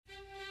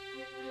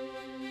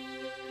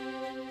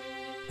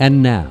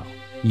And now,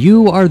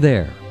 You Are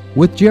There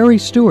with Jerry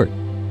Stewart.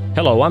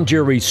 Hello, I'm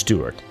Jerry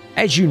Stewart.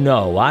 As you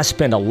know, I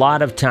spend a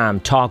lot of time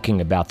talking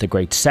about the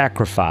great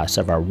sacrifice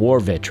of our war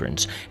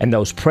veterans and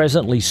those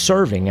presently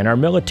serving in our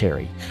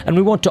military. And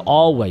we want to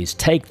always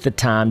take the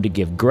time to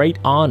give great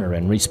honor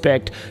and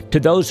respect to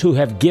those who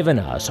have given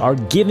us, are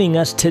giving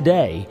us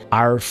today,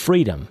 our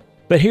freedom.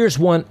 But here's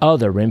one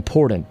other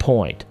important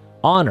point.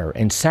 Honor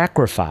and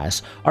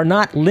sacrifice are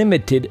not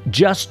limited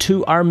just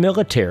to our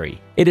military.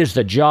 It is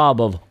the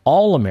job of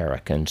all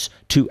Americans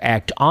to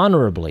act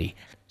honorably.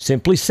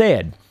 Simply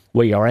said,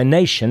 we are a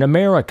nation,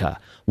 America,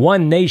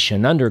 one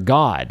nation under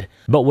God,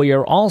 but we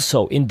are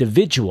also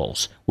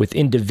individuals with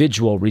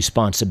individual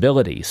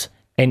responsibilities.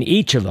 And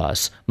each of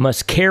us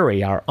must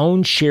carry our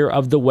own share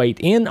of the weight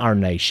in our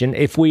nation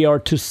if we are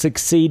to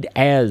succeed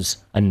as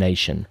a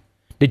nation.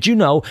 Did you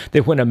know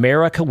that when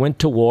America went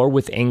to war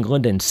with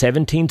England in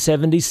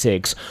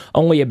 1776,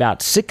 only about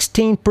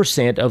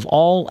 16% of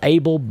all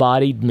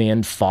able-bodied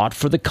men fought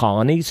for the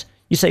colonies?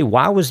 You say,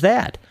 why was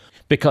that?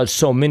 Because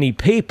so many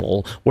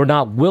people were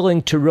not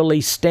willing to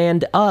really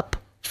stand up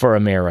for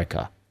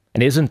America.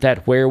 And isn't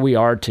that where we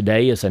are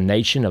today as a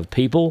nation of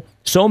people?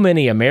 So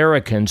many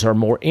Americans are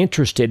more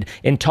interested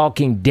in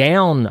talking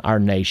down our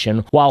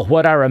nation, while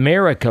what our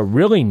America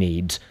really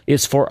needs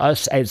is for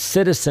us as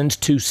citizens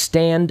to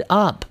stand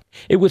up.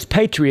 It was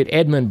patriot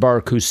Edmund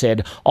Burke who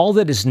said, "All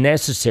that is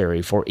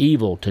necessary for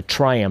evil to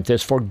triumph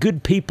is for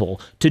good people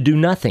to do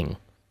nothing."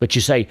 But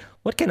you say,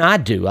 what can I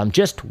do? I'm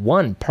just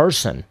one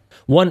person.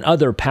 One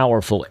other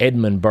powerful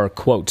Edmund Burke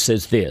quote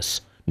says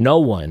this, "No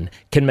one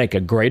can make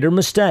a greater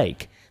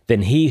mistake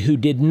than he who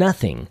did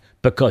nothing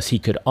because he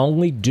could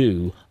only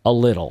do a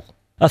little."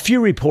 A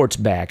few reports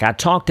back, I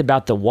talked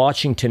about the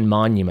Washington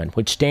Monument,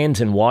 which stands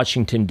in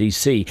Washington,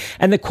 D.C.,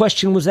 and the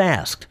question was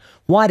asked,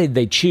 why did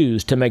they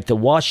choose to make the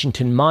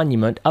Washington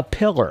Monument a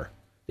pillar?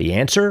 The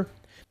answer?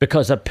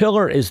 Because a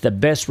pillar is the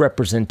best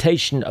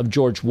representation of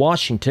George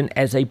Washington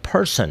as a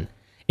person.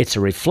 It's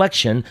a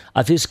reflection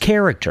of his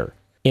character.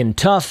 In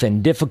tough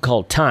and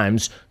difficult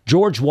times,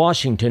 George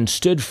Washington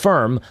stood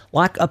firm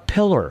like a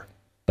pillar.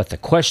 But the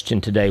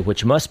question today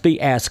which must be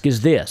asked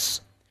is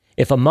this: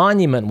 if a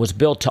monument was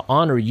built to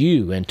honor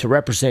you and to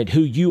represent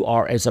who you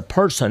are as a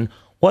person,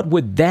 what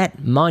would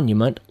that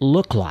monument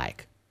look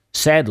like?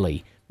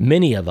 Sadly,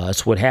 many of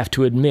us would have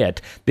to admit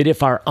that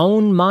if our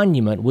own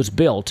monument was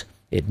built,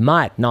 it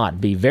might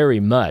not be very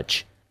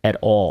much at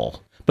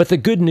all. But the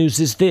good news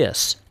is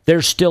this: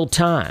 there's still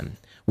time.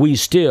 We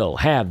still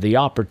have the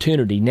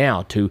opportunity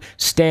now to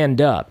stand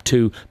up,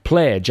 to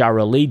pledge our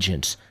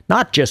allegiance,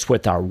 not just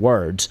with our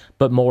words,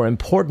 but more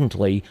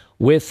importantly,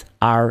 with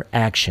our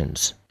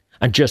actions.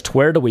 And just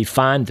where do we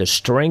find the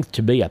strength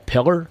to be a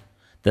pillar?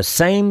 The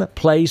same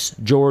place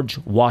George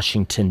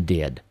Washington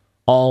did.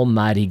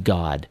 Almighty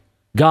God.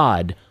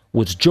 God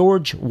was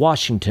George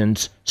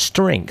Washington's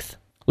strength.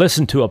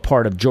 Listen to a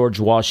part of George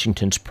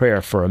Washington's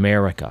prayer for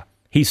America.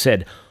 He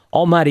said,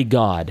 "Almighty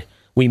God,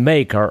 we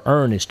make our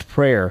earnest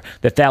prayer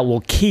that thou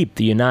wilt keep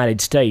the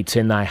United States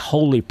in thy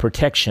holy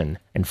protection,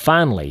 and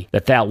finally,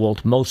 that thou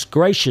wilt most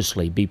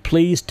graciously be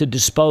pleased to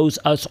dispose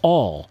us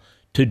all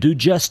to do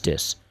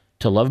justice,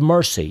 to love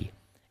mercy,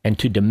 and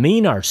to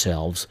demean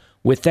ourselves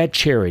with that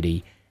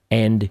charity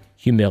and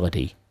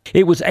humility."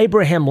 It was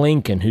Abraham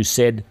Lincoln who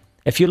said,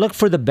 "If you look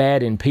for the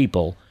bad in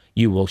people,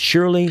 you will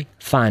surely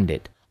find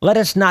it." Let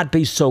us not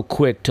be so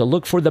quick to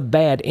look for the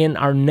bad in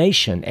our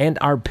nation and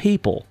our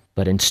people,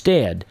 but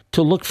instead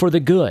to look for the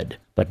good,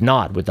 but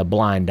not with a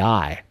blind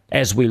eye.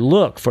 As we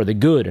look for the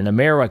good in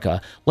America,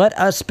 let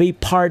us be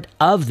part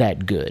of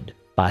that good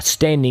by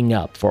standing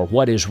up for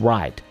what is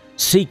right,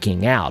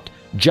 seeking out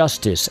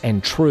justice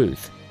and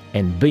truth,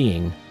 and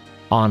being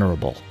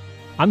honorable.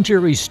 I'm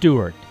Jerry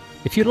Stewart.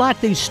 If you like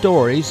these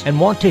stories and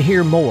want to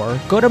hear more,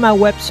 go to my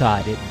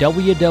website at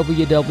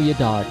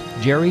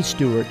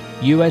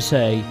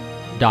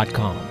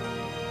www.jerrystewartusa.com.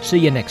 See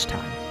you next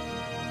time.